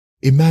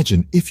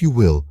Imagine, if you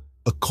will,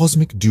 a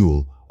cosmic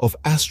duel of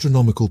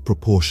astronomical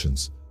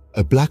proportions,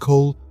 a black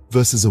hole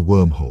versus a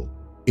wormhole.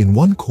 In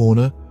one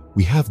corner,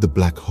 we have the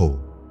black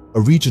hole,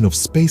 a region of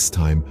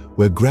space-time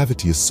where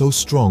gravity is so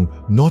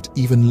strong not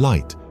even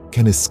light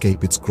can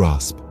escape its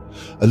grasp.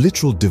 A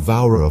literal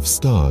devourer of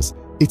stars,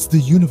 it's the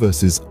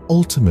universe's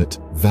ultimate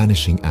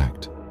vanishing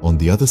act. On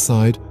the other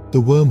side,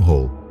 the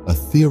wormhole, a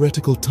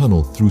theoretical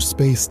tunnel through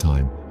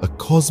space-time, a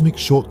cosmic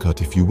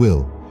shortcut if you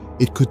will.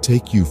 It could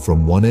take you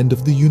from one end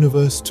of the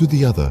universe to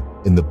the other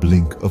in the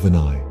blink of an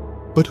eye.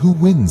 But who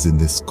wins in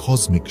this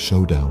cosmic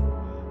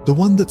showdown? The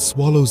one that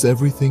swallows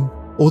everything,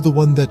 or the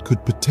one that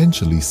could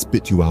potentially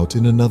spit you out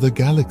in another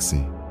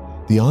galaxy?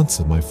 The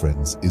answer, my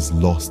friends, is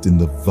lost in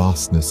the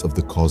vastness of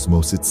the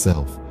cosmos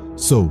itself.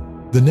 So,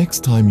 the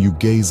next time you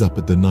gaze up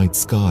at the night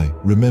sky,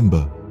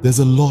 remember, there's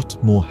a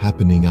lot more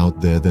happening out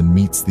there than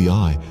meets the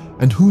eye,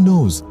 and who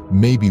knows,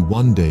 maybe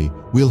one day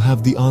we'll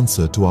have the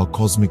answer to our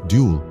cosmic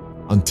duel.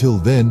 Until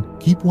then,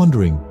 keep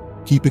wondering,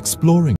 keep exploring.